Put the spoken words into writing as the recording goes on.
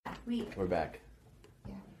We're back.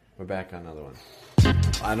 Yeah. We're back on another one.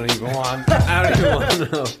 I don't even want. I don't even want to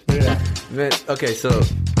know. Yeah. Okay, so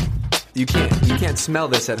you can't smell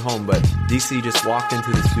this at home, but DC just walked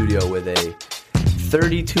into the studio with a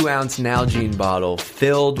 32-ounce Nalgene bottle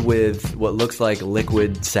filled with what looks like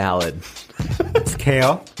liquid salad. It's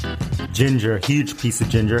kale, ginger, huge piece of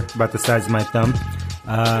ginger, about the size of my thumb.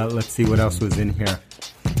 Let's see what else was in here.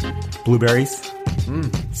 Blueberries,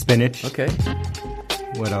 spinach. Okay.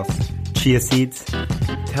 What else? Chia seeds.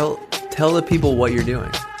 Tell the people what you're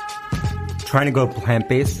doing. Trying to go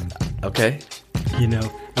plant-based. Okay. You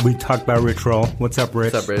know, we talked about Rich Roll. What's up,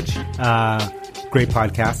 Rich? What's up, Rich? Great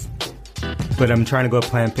podcast. But I'm trying to go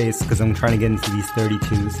plant-based because I'm trying to get into these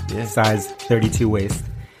 32s, size 32 waist.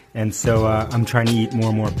 And so I'm trying to eat more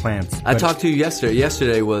and more plants. I talked to you yesterday.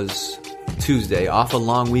 Yesterday was Tuesday, off a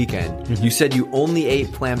long weekend. Mm-hmm. You said you only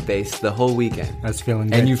ate plant-based the whole weekend. I was feeling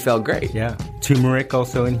good. And you felt great. Yeah. Turmeric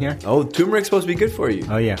also in here. Oh, turmeric's supposed to be good for you.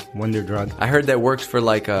 Oh, yeah. Wonder drug. I heard that works for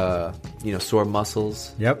like, sore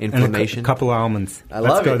muscles, inflammation. And a couple of almonds.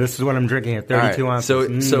 Let's go. This is what I'm drinking at 32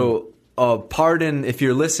 ounces. So pardon if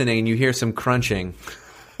you're listening and you hear some crunching.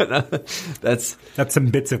 That's some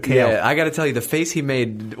bits of kale. Yeah, I got to tell you, the face he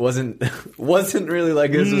made wasn't really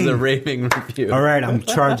like this was a raving review. All right, I'm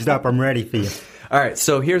charged up. I'm ready for you. All right,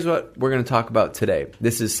 so here's what we're going to talk about today.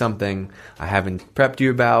 This is something I haven't prepped you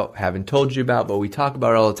about, haven't told you about, but we talk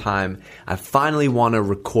about it all the time. I finally want to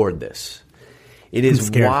record this. It is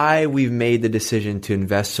why we've made the decision to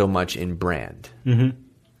invest so much in brand. Mm-hmm.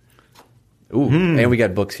 Ooh, and we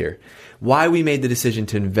got books here. Why we made the decision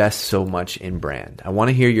to invest so much in brand. I want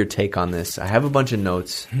to hear your take on this. I have a bunch of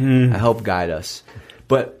notes. I help guide us.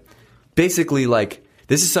 But basically, like,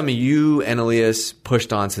 this is something you and Elias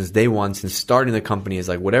pushed on since day one, since starting the company, is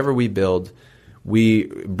like, whatever we build,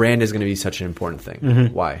 brand is going to be such an important thing.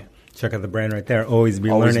 Mm-hmm. Why? Check out the brand right there. Always be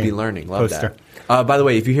learning. Always be learning. Love Poster. That. By the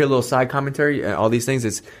way, if you hear a little side commentary, all these things,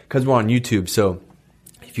 it's because we're on YouTube. So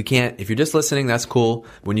if you're just listening, that's cool.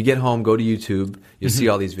 When you get home, go to YouTube. You'll see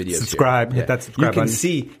all these videos. Subscribe. Hit that subscribe button.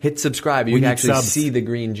 You can hit subscribe. You can actually see the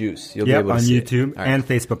green juice. You'll be able to on see YouTube and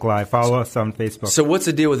Facebook Live. Follow us on Facebook. So what's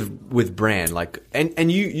the deal with brand? Like, and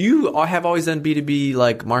you have always done B2B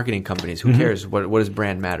like marketing companies. Who cares? What does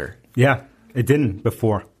brand matter? Yeah, it didn't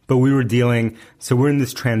before. But we were so we're in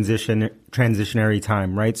this transitionary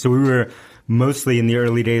time, right? So we were mostly in the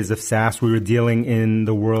early days of SaaS, we were dealing in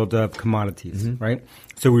the world of commodities, right?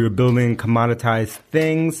 So we were building commoditized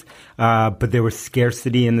things, but there was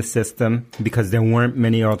scarcity in the system because there weren't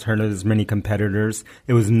many alternatives, many competitors.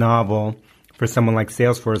 It was novel for someone like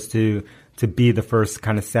Salesforce to be the first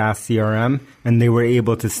kind of SaaS CRM, and they were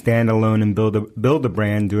able to stand alone and build a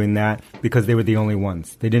brand doing that because they were the only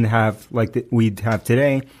ones. They didn't have, like we have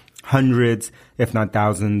today, hundreds, if not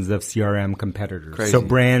thousands, of CRM competitors. Crazy. So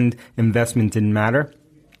brand investment didn't matter.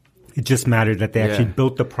 It just mattered that they actually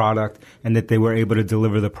built the product and that they were able to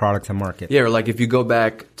deliver the product to market. Yeah, or like if you go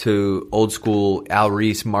back to old school Al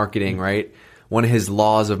Ries marketing, right? One of his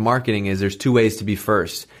laws of marketing is there's two ways to be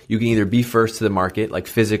first. You can either be first to the market, like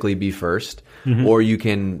physically be first, or you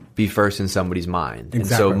can be first in somebody's mind. Exactly. And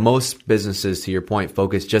so most businesses, to your point,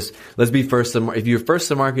 focus just, let's be first. If you're first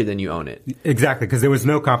to the market, then you own it. Exactly, because there was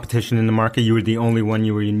no competition in the market. You were the only one.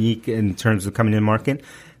 You were unique in terms of coming in the market.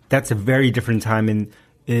 That's a very different time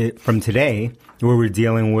from today, where we're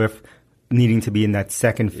dealing with needing to be in that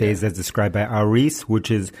second phase as described by Al Ries, which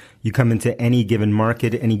is you come into any given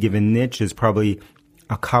market, any given niche is probably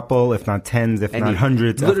a couple, if not tens, if not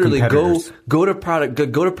hundreds of competitors. Literally, go to Product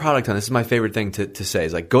Hunt. This is my favorite thing to say.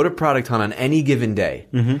 Is like go to Product Hunt on any given day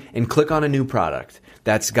and click on a new product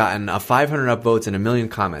that's gotten 500 upvotes and 1 million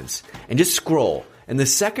comments, and just scroll. And the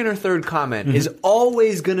second or third comment is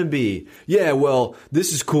always going to be, yeah, well,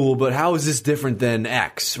 this is cool, but how is this different than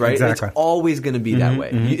X, right? Exactly. It's always going to be that way.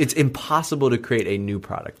 It's impossible to create a new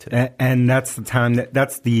product today. And that's the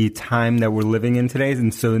time that we're living in today.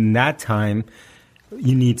 And so in that time,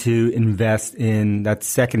 you need to invest in that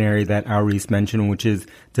second area that Al Ries mentioned, which is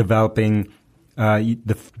developing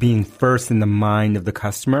being first in the mind of the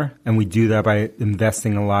customer. And we do that by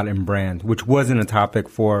investing a lot in brand, which wasn't a topic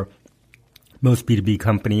for most B2B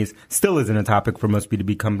companies, still isn't a topic for most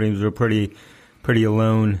B2B companies. We're pretty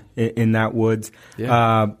alone in that woods.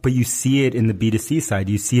 Yeah. But you see it in the B2C side.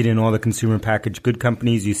 You see it in all the consumer packaged good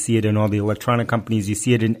companies. You see it in all the electronic companies. You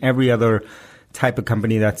see it in every other type of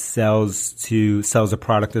company that sells a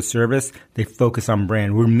product or service. They focus on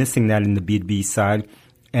brand. We're missing that in the B2B side.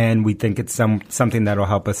 And we think it's something that will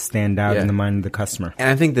help us stand out in the mind of the customer. And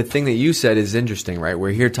I think the thing that you said is interesting, right?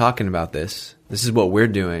 We're here talking about this. This is what we're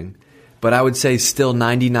doing. But I would say still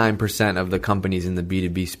 99% of the companies in the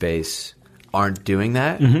B2B space aren't doing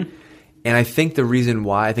that. And I think the reason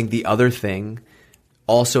why, I think the other thing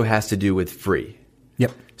also has to do with free.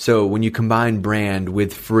 Yep. So when you combine brand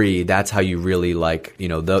with free, that's how you really like,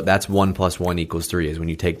 that's 1 + 1 = 3 is when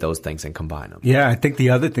you take those things and combine them. Yeah, I think the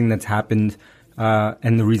other thing that's happened,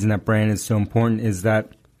 and the reason that brand is so important is the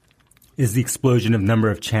explosion of number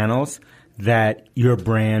of channels that your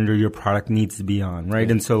brand or your product needs to be on, right?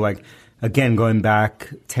 And so like, again, going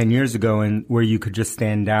back 10 years ago and where you could just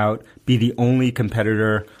stand out, be the only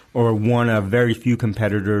competitor or one of very few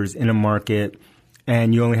competitors in a market,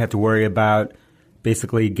 and you only have to worry about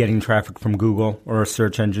basically getting traffic from Google or a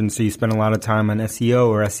search engine. So you spend a lot of time on SEO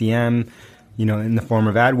or SEM, in the form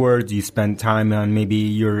of AdWords. You spend time on maybe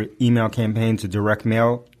your email campaigns or direct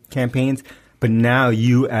mail campaigns. But now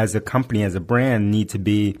you as a company, as a brand, need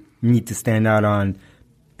to stand out on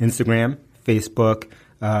Instagram, Facebook,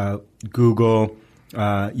 Google,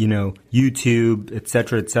 YouTube, et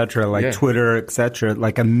cetera, like Twitter, et cetera,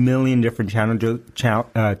 like a million different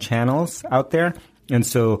channels out there. And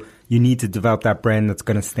so you need to develop that brand that's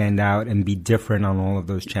going to stand out and be different on all of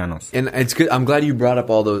those channels. And it's good. I'm glad you brought up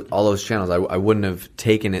all those channels. I wouldn't have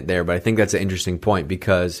taken it there, but I think that's an interesting point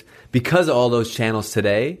because of all those channels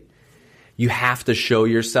today, you have to show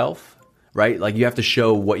yourself, right? Like you have to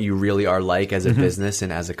show what you really are like as a business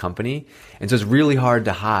and as a company. And so it's really hard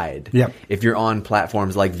to hide if you're on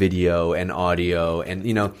platforms like video and audio and,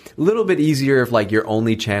 a little bit easier if like your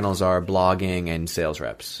only channels are blogging and sales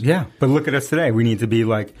reps. Yeah. But look at us today. We need to be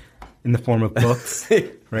like in the form of books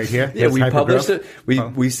right here. Yeah, we publish it.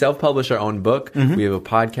 We self-publish our own book. We have a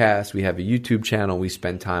podcast. We have a YouTube channel. We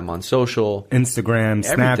spend time on social. Instagram,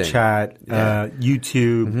 everything. Snapchat,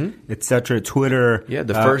 YouTube, etc. Twitter. Yeah,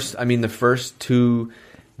 the first two,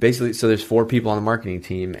 basically, so there's 4 people on the marketing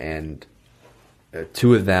team and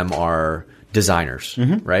 2 of them are designers,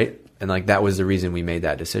 right? And like that was the reason we made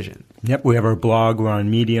that decision. Yep, we have our blog. We're on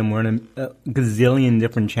Medium. We're on a gazillion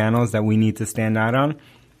different channels that we need to stand out on.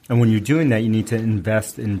 And when you're doing that, you need to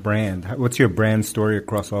invest in brand. What's your brand story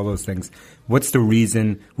across all those things? What's the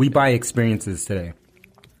reason we buy experiences today?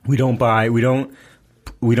 We don't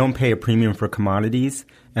pay a premium for commodities,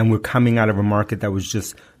 and we're coming out of a market that was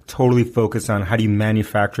just totally focused on how do you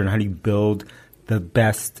manufacture and how do you build the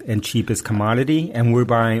best and cheapest commodity. And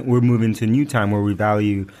we're moving to a new time where we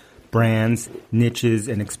value brands, niches,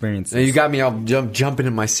 and experiences. Now you got me all jumping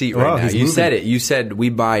in my seat right now. You said it. You said we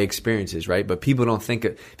buy experiences, right? But people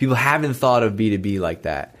haven't thought of B2B like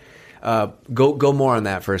that. Go more on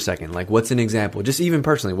that for a second. Like, what's an example? Just even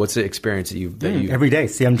personally, what's the experience that you every day?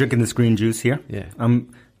 See, I'm drinking this green juice here. Yeah.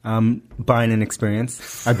 I'm buying an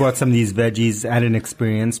experience. I bought some of these veggies at an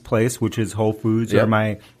experience place, which is Whole Foods or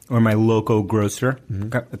my local grocer,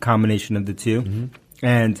 a combination of the two.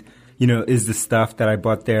 And is the stuff that I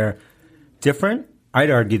bought there different? I'd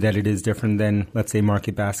argue that it is different than, let's say,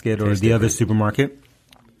 Market Basket or the other supermarket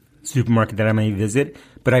that I may visit.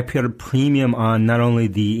 But I put a premium on not only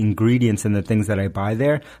the ingredients and the things that I buy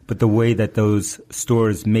there, but the way that those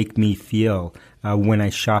stores make me feel when I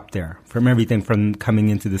shop there. From everything from coming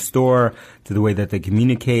into the store to the way that they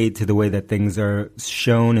communicate to the way that things are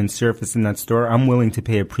shown and surfaced in that store, I'm willing to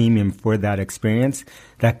pay a premium for that experience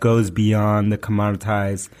that goes beyond the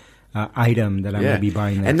commoditized item that I'm going to be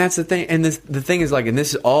buying there. And that's the thing. And the thing is, like, and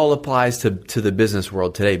this all applies to the business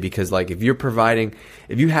world today, because like if you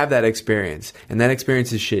have that experience and that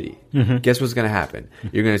experience is shitty, guess what's going to happen?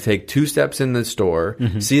 You're going to take 2 steps in the store,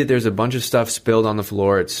 see that there's a bunch of stuff spilled on the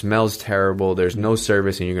floor, it smells terrible, there's no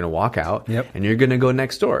service, and you're going to walk out and you're going to go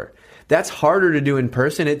next door. That's harder to do in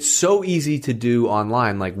person. It's so easy to do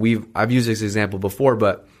online. Like I've used this example before,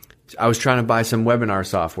 but I was trying to buy some webinar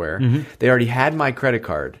software. They already had my credit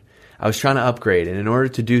card. I was trying to upgrade, and in order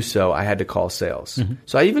to do so, I had to call sales.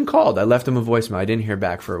 So I even called. I left them a voicemail. I didn't hear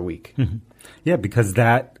back for a week. Yeah, because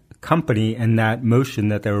that company and that motion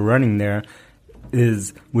that they were running there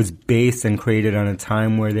was based and created on a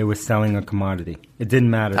time where they were selling a commodity. It didn't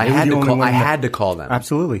matter. I had to call them.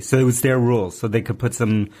 Absolutely. So it was their rules. So they could put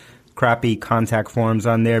some crappy contact forms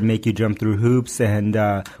on there, make you jump through hoops,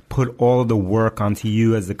 and put all of the work onto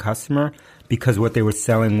you as the customer, because what they were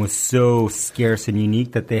selling was so scarce and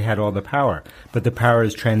unique that they had all the power. But the power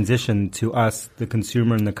is transitioned to us, the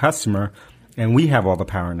consumer and the customer, and we have all the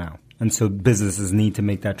power now. And so businesses need to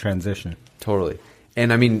make that transition. Totally.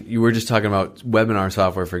 And I mean, you were just talking about webinar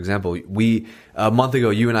software, for example. A month ago,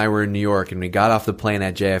 you and I were in New York, and we got off the plane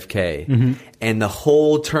at JFK, and the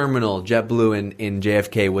whole terminal, JetBlue in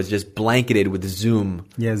JFK, was just blanketed with Zoom.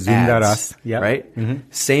 Yeah, Zoom.us. Yep. Right?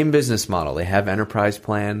 Same business model. They have enterprise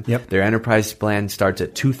plan. Their enterprise plan starts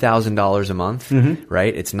at $2,000 a month,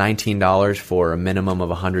 right? It's $19 for a minimum of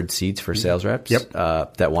 100 seats for sales reps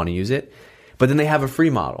that want to use it. But then they have a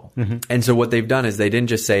free model. And so what they've done is they didn't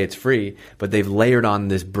just say it's free, but they've layered on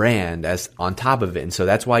this brand as on top of it. And so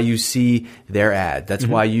that's why you see their ad. That's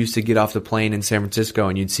why you used to get off the plane in San Francisco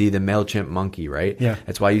and you'd see the MailChimp monkey, right? Yeah.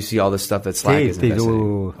 That's why you see all the stuff that Slack is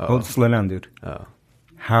investing. Hold, slow down, dude.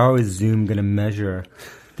 How is Zoom going to measure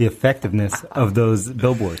the effectiveness of those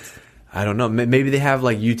billboards? I don't know. Maybe they have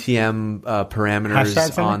like UTM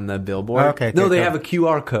parameters on the billboard. Okay. No, they have a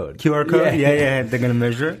QR code. QR code? Yeah. They're going to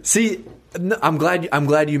measure it? See, I'm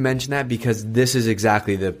glad you mentioned that, because this is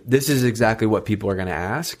exactly what people are going to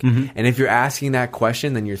ask. And if you're asking that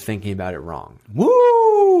question, then you're thinking about it wrong.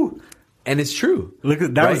 Woo! And it's true. Look,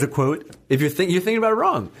 that was a quote. If you're thinking about it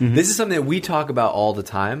wrong. This is something that we talk about all the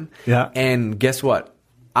time. Yeah. And guess what?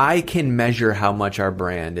 I can measure how much our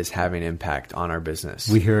brand is having impact on our business.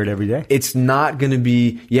 We hear it every day. It's not going to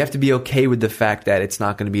be, you have to be okay with the fact that it's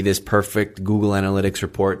not going to be this perfect Google Analytics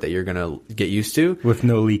report that you're going to get used to. With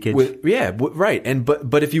no leakage. Right. And,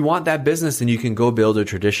 but if you want that business, then you can go build a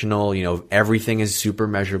traditional, everything is super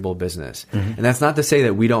measurable business. And that's not to say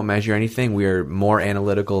that we don't measure anything. We are more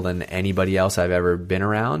analytical than anybody else I've ever been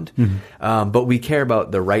around. But we care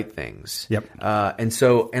about the right things. Yep.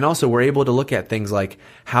 And also we're able to look at things like,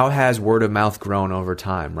 how has word of mouth grown over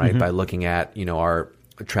time, right? By looking at, our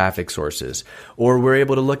traffic sources. Or we're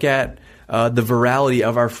able to look at the virality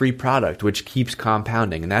of our free product, which keeps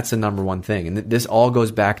compounding. And that's the number one thing. And this all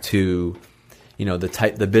goes back to,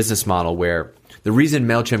 the business model, where the reason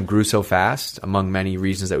MailChimp grew so fast, among many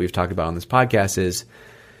reasons that we've talked about on this podcast, is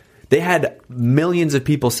they had millions of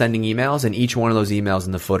people sending emails, and each one of those emails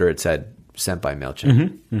in the footer, it said sent by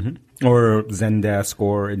MailChimp. Or Zendesk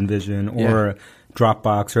or Envision or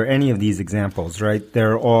Dropbox or any of these examples, right?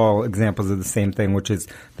 They're all examples of the same thing, which is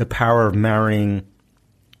the power of marrying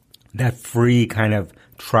that free kind of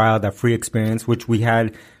trial, that free experience, which we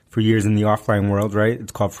had for years in the offline world, right?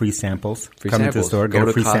 It's called free samples. Come to the store, go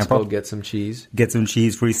to free Costco, sample, get some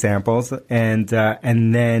cheese, free samples, and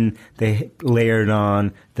then they layered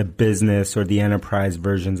on the business or the enterprise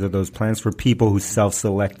versions of those plans for people who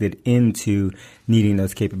self-selected into needing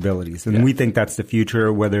those capabilities. And we think that's the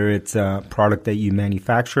future, whether it's a product that you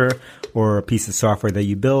manufacture or a piece of software that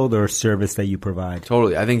you build or a service that you provide.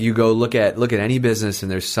 Totally. I think you go look at any business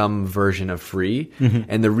and there's some version of free.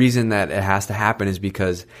 And the reason that it has to happen is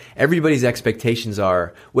because everybody's expectations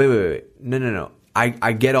are, wait. No.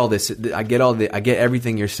 I get all this. I get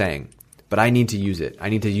everything you're saying, but I need to use it. I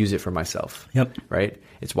need to use it for myself. Yep. Right?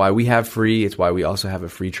 It's why we have free. It's why we also have a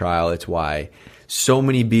free trial. It's why so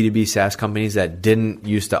many B2B SaaS companies that didn't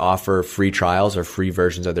used to offer free trials or free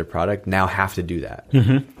versions of their product now have to do that.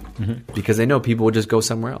 Because they know people will just go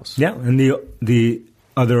somewhere else. Yeah, and the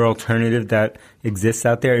other alternative that exists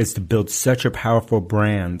out there is to build such a powerful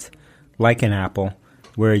brand like an Apple,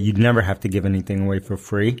 where you'd never have to give anything away for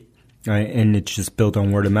free, right? And it's just built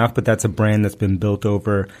on word of mouth. But that's a brand that's been built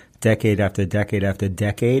over decade after decade after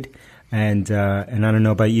decade. And I don't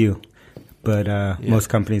know about you, but most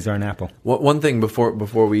companies are an Apple. One thing before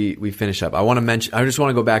we finish up, I want to mention. I just want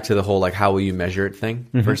to go back to the whole how will you measure it thing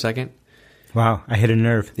for a second. Wow, I hit a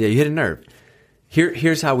nerve. Yeah, you hit a nerve.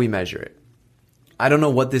 Here's how we measure it. I don't know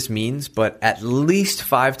what this means, but at least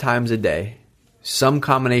 5 times a day, some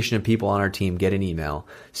combination of people on our team get an email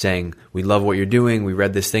saying, we love what you're doing, we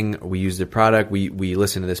read this thing, we use the product, we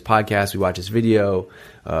listen to this podcast, we watch this video,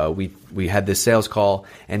 we had this sales call,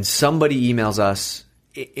 and somebody emails us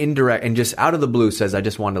indirect and just out of the blue says, I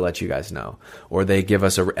just wanted to let you guys know. Or they give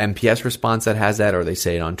us a MPS response that has that, or they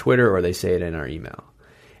say it on Twitter, or they say it in our email.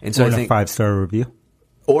 And so or I think a 5-star review.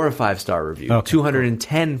 Or a 5-star review. Okay,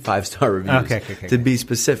 210 5-star reviews to be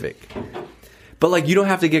specific. But you don't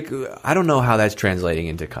have to get, I don't know how that's translating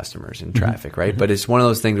into customers and traffic, right? But it's one of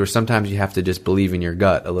those things where sometimes you have to just believe in your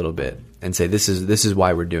gut a little bit and say, this is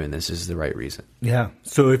why we're doing this. This is the right reason. Yeah.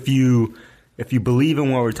 So if you believe in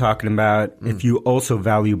what we're talking about, if you also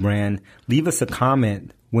value brand, leave us a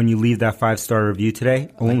comment when you leave that 5-star review today.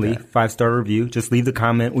 Only 5-star review. Just leave the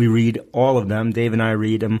comment. We read all of them. Dave and I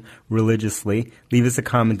read them religiously. Leave us a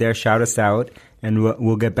comment there. Shout us out, and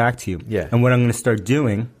we'll get back to you. Yeah. And what I'm going to start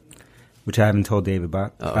doing, which I haven't told Dave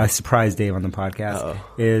about, I surprised Dave on the podcast,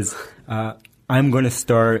 is I'm going to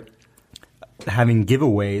start having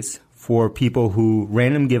giveaways for people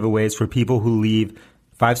random giveaways for people who leave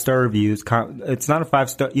 5-star reviews. It's not a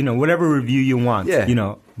 5-star, whatever review you want,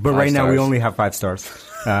 But right now we only have 5 stars.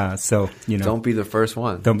 So, Don't be the first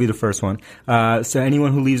one. Don't be the first one. So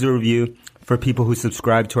anyone who leaves a review, for people who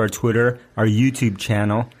subscribe to our Twitter, our YouTube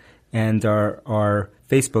channel, and our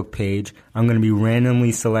Facebook page, I'm going to be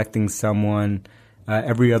randomly selecting someone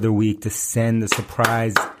every other week to send a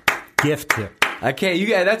surprise gift to. I can't.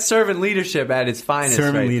 That's servant leadership at its finest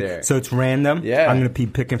there. So it's random. Yeah. I'm going to be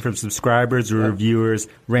picking from subscribers or reviewers.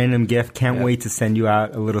 Random gift. Can't wait to send you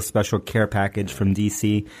out a little special care package from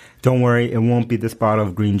DC. Don't worry, it won't be this bottle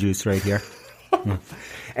of green juice right here.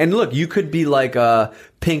 And look, you could be like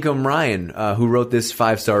Pinkham Ryan, who wrote this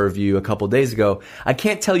 5-star review a couple days ago. I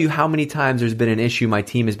can't tell you how many times there's been an issue my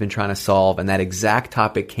team has been trying to solve, and that exact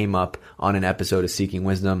topic came up on an episode of Seeking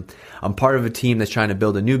Wisdom. I'm part of a team that's trying to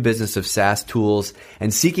build a new business of SaaS tools,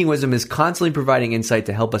 and Seeking Wisdom is constantly providing insight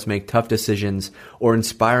to help us make tough decisions or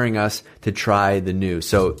inspiring us to try the new.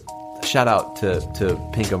 So shout out to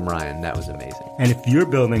Pinkham Ryan. That was amazing. And if you're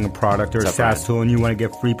building a product or a SaaS tool and you want to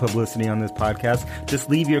get free publicity on this podcast, just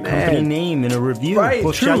leave your company name in a review. Right,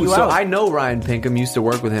 we'll true. shout you so out. I know Ryan Pinkham. Used to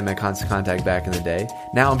work with him at Constant Contact back in the day.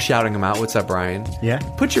 Now I'm shouting him out. What's up, Ryan? Yeah.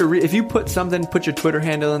 If you put your Twitter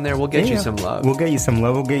handle in there, we'll get you some love. We'll get you some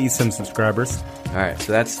love. We'll get you some subscribers. All right,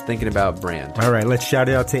 so that's thinking about brand. All right, let's shout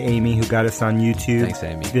it out to Amy who got us on YouTube. Thanks,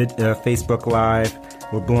 Amy. Facebook Live.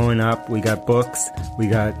 We're blowing up. We got books. We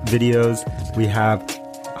got videos. We have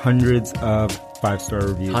hundreds of 5-star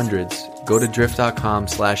reviews. Hundreds. Go to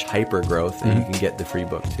drift.com/hypergrowth and you can get the free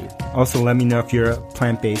book too. Also, let me know if you're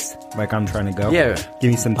plant-based, like I'm trying to go. Yeah. Give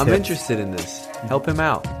me some tips. I'm interested in this. Help him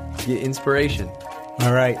out. Get inspiration.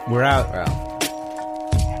 All right, we're out. We're out.